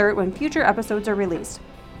an alert when future episodes are released.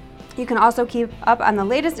 You can also keep up on the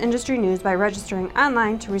latest industry news by registering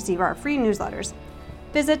online to receive our free newsletters.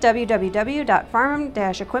 Visit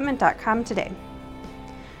www.farm-equipment.com today.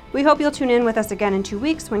 We hope you'll tune in with us again in 2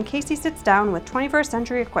 weeks when Casey sits down with 21st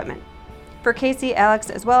Century Equipment. For Casey, Alex,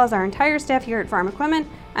 as well as our entire staff here at Farm Equipment,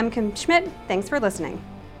 I'm Kim Schmidt. Thanks for listening.